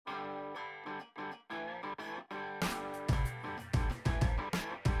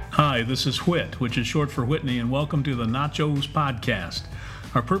Hi, this is Whit, which is short for Whitney, and welcome to the Nachos Podcast.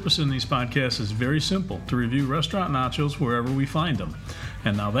 Our purpose in these podcasts is very simple, to review restaurant nachos wherever we find them.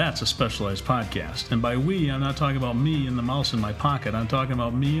 And now that's a specialized podcast. And by we, I'm not talking about me and the mouse in my pocket. I'm talking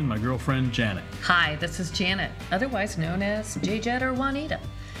about me and my girlfriend, Janet. Hi, this is Janet, otherwise known as JJet or Juanita.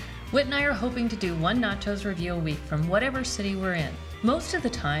 Whit and I are hoping to do one nachos review a week from whatever city we're in. Most of the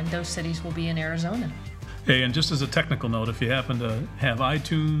time, those cities will be in Arizona. Hey, and just as a technical note, if you happen to have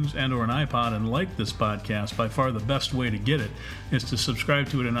iTunes and or an iPod and like this podcast, by far the best way to get it is to subscribe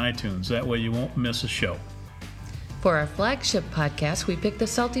to it in iTunes. That way you won't miss a show. For our flagship podcast, we picked the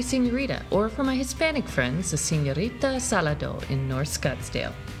Salty Seniorita, or for my Hispanic friends, the Seniorita Salado in North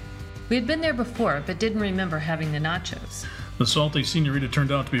Scottsdale. We had been there before, but didn't remember having the nachos. The Salty Seniorita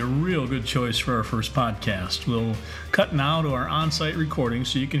turned out to be a real good choice for our first podcast. We'll cut now to our on-site recording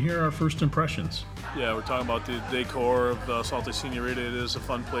so you can hear our first impressions. Yeah, we're talking about the decor of the Salty Seniorita. It is a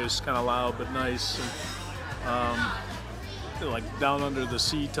fun place, kind of loud but nice, and like down under the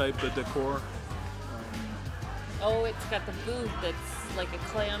sea type of decor. It's got the booth that's like a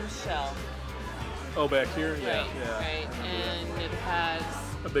clamshell. Oh, back here? Right, right. And it has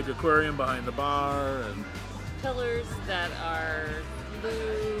a big aquarium behind the bar and pillars that are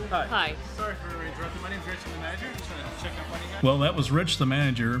blue. Hi. Sorry for interrupting. My name's Rich, I'm the manager. Just trying to check up on you guys. Well, that was Rich, the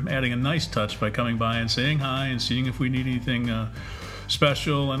manager, adding a nice touch by coming by and saying hi and seeing if we need anything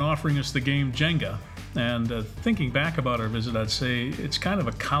special and offering us the game Jenga. And thinking back about our visit, I'd say it's kind of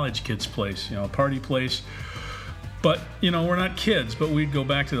a college kid's place, a party place. But, we're not kids, but we'd go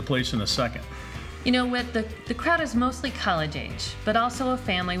back to the place in a second. Whit, the crowd is mostly college age, but also a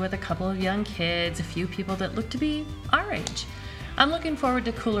family with a couple of young kids, a few people that look to be our age. I'm looking forward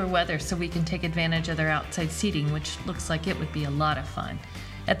to cooler weather so we can take advantage of their outside seating, which looks like it would be a lot of fun.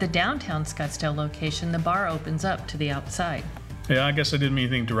 At the downtown Scottsdale location, the bar opens up to the outside. Yeah, I guess I didn't mean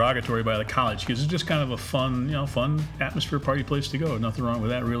anything derogatory by the college kids. It's just kind of a fun atmosphere party place to go. Nothing wrong with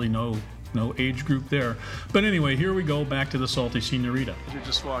that, really, no age group there. But anyway, here we go, back to the Salty Seniorita. As you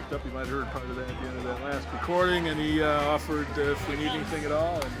just walked up, you might have heard part of that at the end of that last recording, and he offered if we need anything at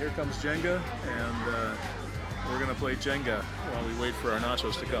all, and here comes Jenga, and we're going to play Jenga while we wait for our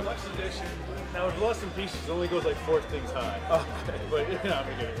nachos to come. Now, with less than pieces, it only goes like 4 things high. Okay. But you're not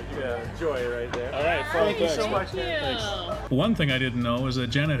going to get it. Yeah, enjoy it right there. All right, Thank you so much. Thanks. One thing I didn't know is that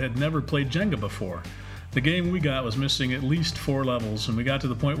Janet had never played Jenga before. The game we got was missing at least 4 levels, and we got to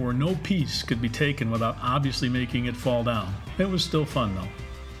the point where no piece could be taken without obviously making it fall down. It was still fun, though.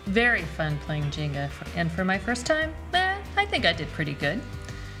 Very fun playing Jenga, and for my first time, I think I did pretty good.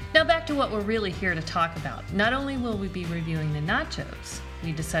 Now back to what we're really here to talk about. Not only will we be reviewing the nachos,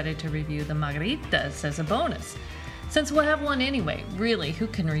 we decided to review the margaritas as a bonus. Since we'll have one anyway, really, who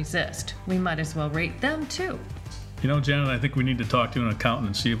can resist? We might as well rate them too. Janet, I think we need to talk to an accountant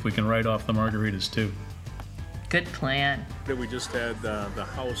and see if we can write off the margaritas too. Good plan. We just had the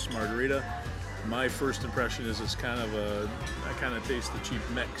house margarita. My first impression is it's kind of I kind of taste the cheap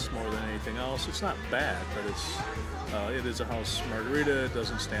mix more than anything else. It's not bad, but it is a house margarita. It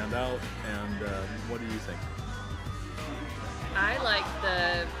doesn't stand out. And what do you think? I like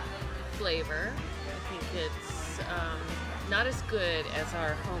the flavor. I think it's not as good as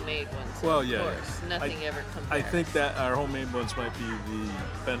our homemade ones. Well, of yeah. course. Nothing ever compares. I think that our homemade ones might be the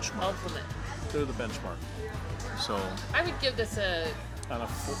benchmark. Ultimate. They're the benchmark. So I would give this a on a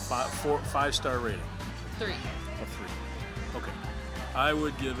 5-star rating. 3. A 3. Okay. I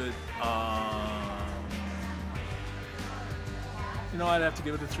would give it. I'd have to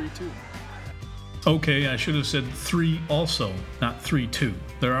give it a 3 too. Okay, I should have said 3 also, not 3-2.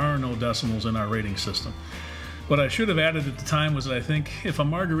 There are no decimals in our rating system. What I should have added at the time was that I think if a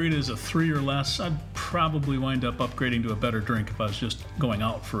margarita is a 3 or less, I'd probably wind up upgrading to a better drink if I was just going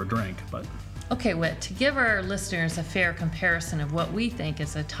out for a drink. But Okay, Whit, to give our listeners a fair comparison of what we think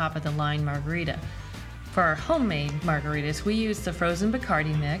is a top-of-the-line margarita. For our homemade margaritas, we use the frozen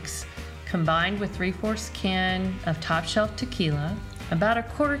Bacardi mix, combined with 3/4 can of top-shelf tequila, about a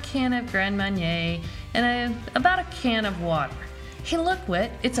 1/4 can of Grand Marnier, and about a can of water. Hey, look, Whit,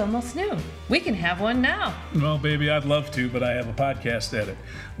 it's almost noon. We can have one now. Well, baby, I'd love to, but I have a podcast to edit.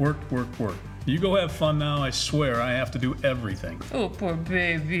 Work. You go have fun now. I swear I have to do everything. Oh, poor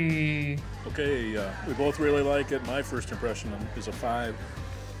baby. Okay, we both really like it. My first impression is a 5.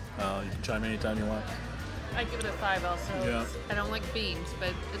 You can chime in anytime you want. I give it a 5 also. Yeah. I don't like beans,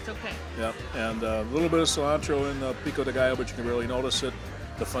 but it's okay. Yep, and a little bit of cilantro in the pico de gallo, but you can really notice it.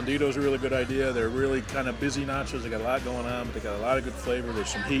 The funditos are a really good idea. They're really kind of busy nachos. They got a lot going on, but they got a lot of good flavor. There's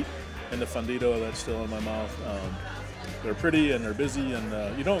some heat in the fundito that's still in my mouth. They're pretty and they're busy,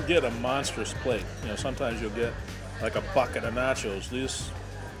 and you don't get a monstrous plate. Sometimes you'll get like a bucket of nachos.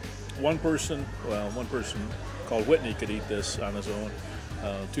 one person called Whitney could eat this on his own.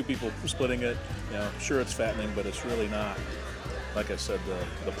 Two people splitting it, sure it's fattening, but it's really not. Like I said,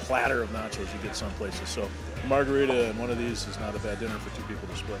 the platter of nachos you get some places. So margarita and one of these is not a bad dinner for two people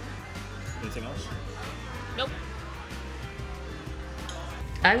to split. Anything else? Nope.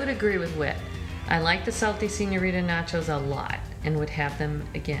 I would agree with Whit. I like the salty Seniorita nachos a lot and would have them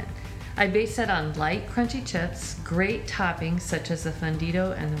again. I base that on light, crunchy chips, great toppings such as the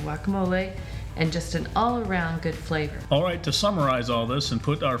fundido and the guacamole, and just an all-around good flavor. All right, to summarize all this and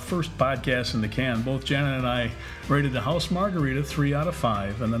put our first podcast in the can, both Janet and I rated the House Margarita 3 out of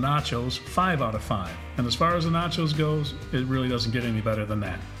 5 and the nachos 5 out of 5. And as far as the nachos goes, it really doesn't get any better than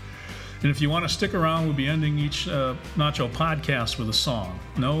that. And if you want to stick around, we'll be ending each nacho podcast with a song.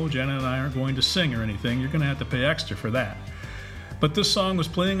 No, Janet and I aren't going to sing or anything. You're going to have to pay extra for that. But this song was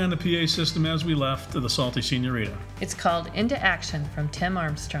playing on the PA system as we left the Salty Seniorita. It's called Into Action from Tim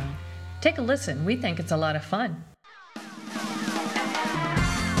Armstrong. Take a listen. We think it's a lot of fun.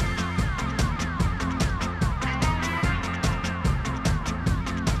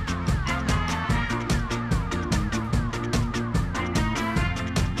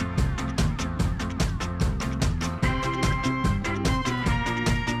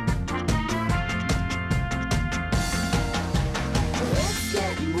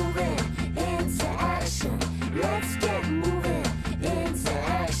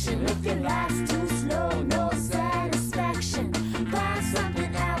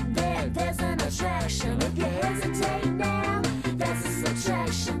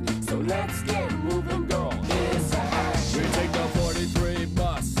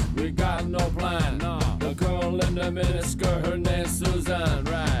 Miniskirt, her name's Suzanne,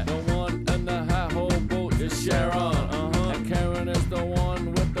 right? The one in the high hole boat is Sharon, And Karen is the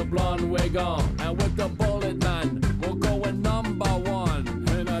one with the blonde wig on. And with the bullet man, we're going number one.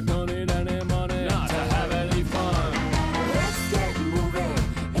 And I don't need any money not to have any fun. Let's get moving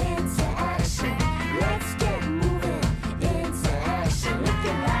into action. Let's get moving into action. If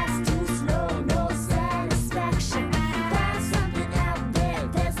your life's too slow, no satisfaction. Find something out there,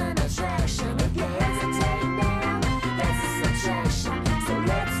 there's an attraction. If you hesitate now, subtraction. So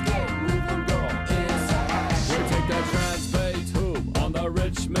let's get moving, go into action. We take that Trans-Bay tube on the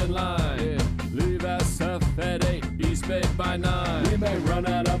Richmond line. Leave SF at 8, East Bay by 9. We may run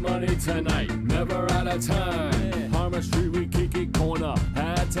out of money tonight, never out of time. Harmon Street, we kiki corner,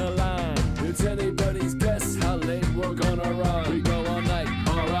 had to line. It's anybody's guess how late we're gonna run. We go all night,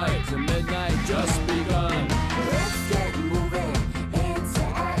 alright, to midnight just begun. Let's get moving into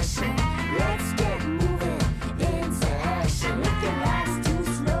action. Let's get moving into action. If your life's too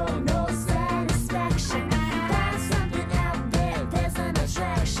slow, no satisfaction. Find something out there, there's an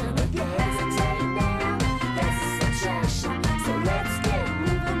attraction. If you hesitate now, that's a subtraction. So let's get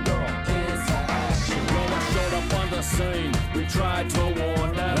moving, go into action. When I showed up on the scene, we tried to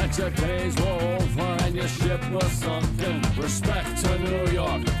warn them that your days were over and your ship was sunken. Respect to New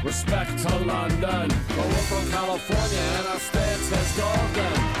York, respect to London. But we're from California and our stance is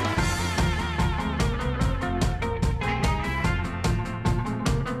golden.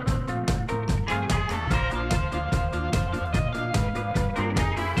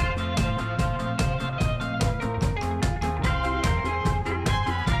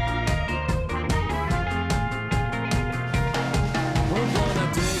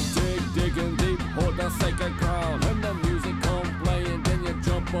 Sacred ground. When the music come playing, then you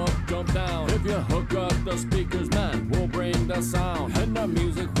jump up, jump down. If you hook up the speakers, man, we'll bring the sound. And the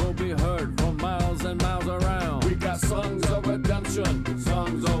music will be heard from miles and miles around. We got songs of redemption,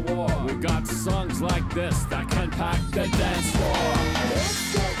 songs of war. We got songs like this that can pack the dance floor.